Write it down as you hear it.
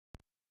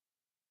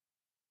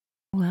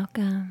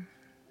welcome.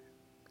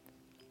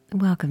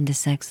 Welcome to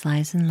Sex,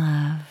 Lies, and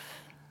Love.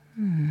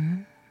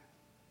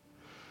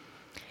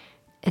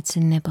 It's a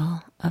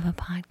nibble of a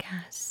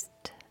podcast.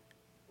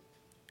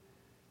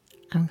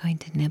 I'm going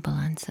to nibble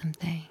on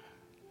something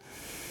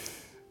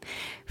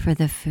for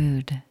the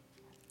food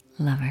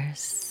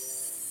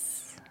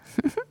lovers.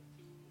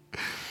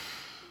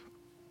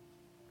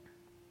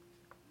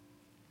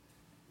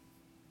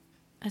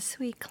 A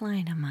sweet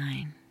client of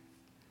mine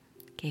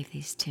gave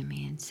these to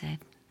me and said,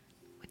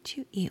 "Would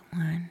you eat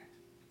one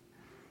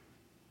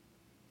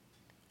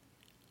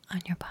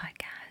on your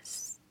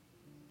podcast?"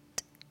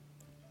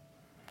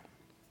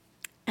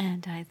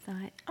 And I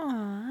thought,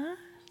 "Aw,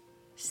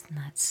 isn't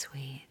that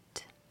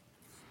sweet?"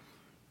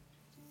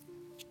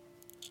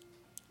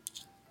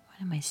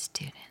 One of my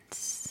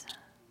students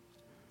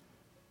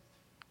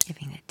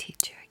giving the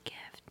teacher a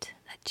gift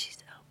that she's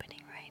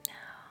opening right now.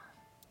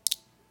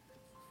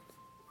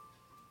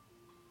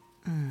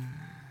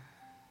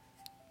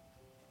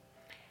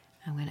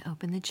 I'm going to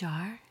open the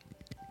jar.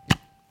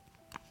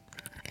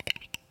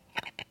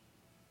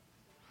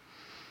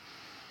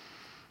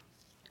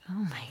 Oh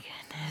my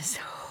goodness.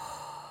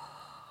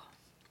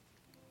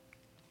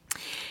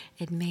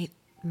 It made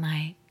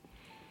my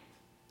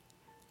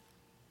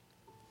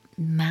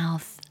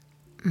mouth,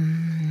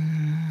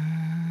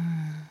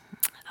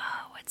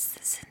 what's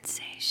the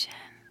sensation?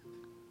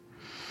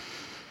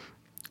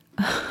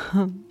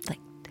 Like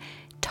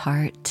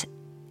tart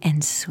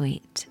and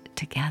sweet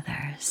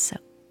together. So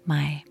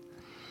my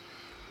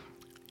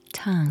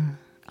tongue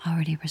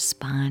already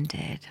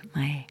responded.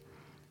 My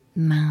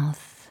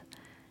mouth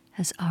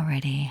has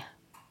already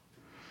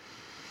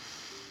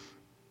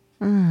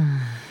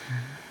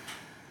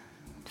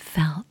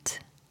felt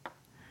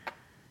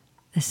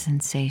the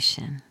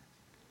sensation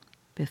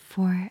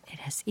before it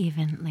has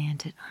even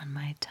landed on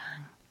my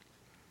tongue.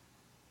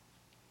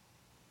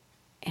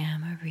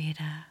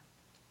 Amarita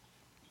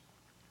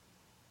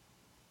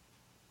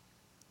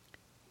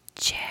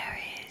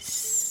cherries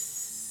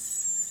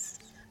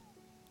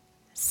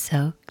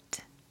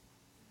soaked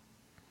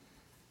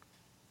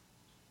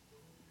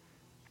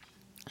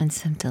in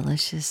some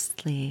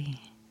deliciously,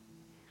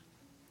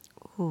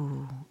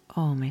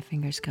 my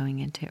finger's going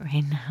into it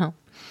right now.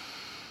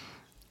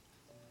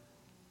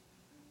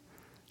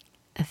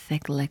 A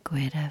thick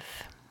liquid of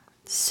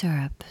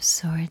syrup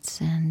sorts,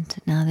 and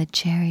now the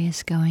cherry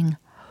is going.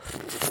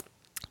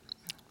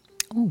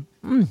 Oh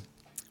my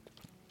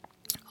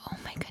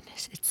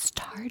goodness, it's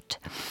tart.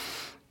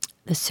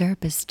 The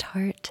syrup is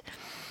tart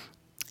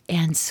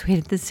and sweet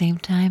at the same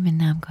time, and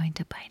now I'm going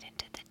to bite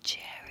into the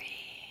cherry.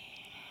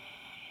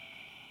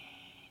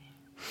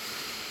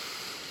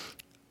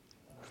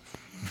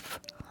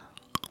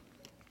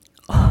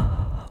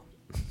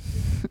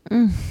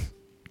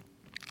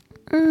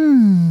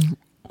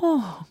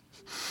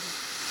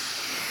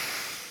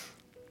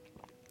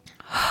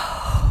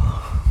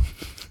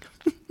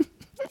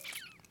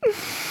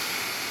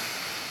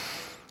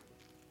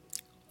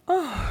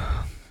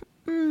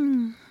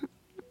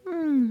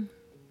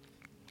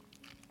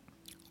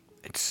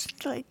 It's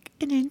like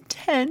an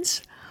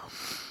intense.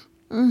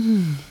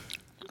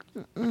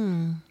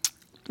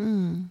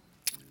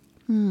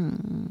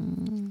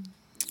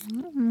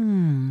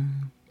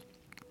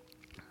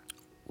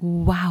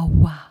 Wow.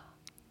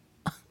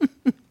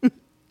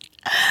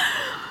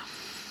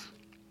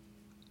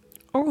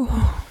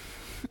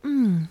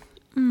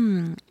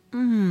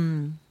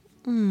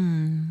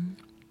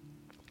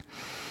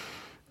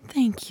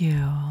 Thank you.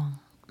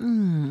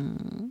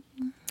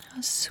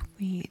 How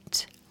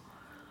sweet.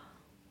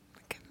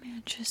 Like a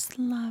man just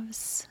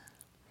loves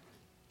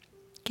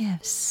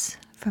gifts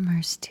from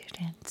her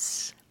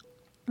students.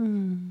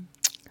 The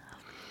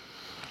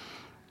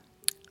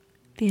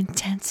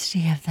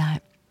intensity of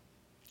that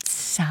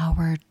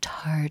sour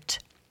tart,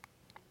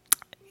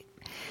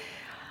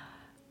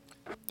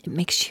 it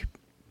makes you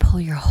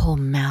pull your whole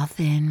mouth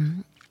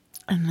in,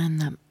 and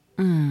then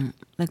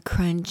the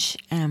crunch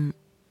and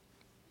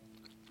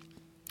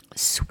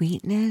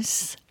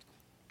sweetness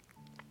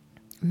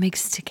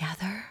mixed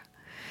together.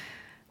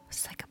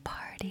 It's like a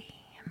party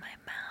in my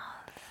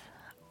mouth.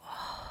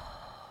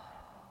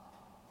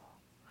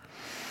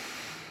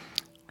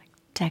 Like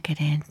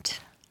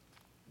decadent,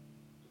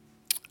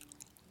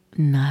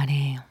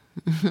 naughty,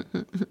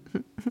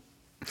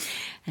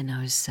 and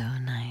oh so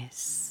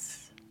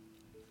nice.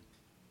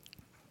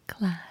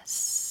 Class.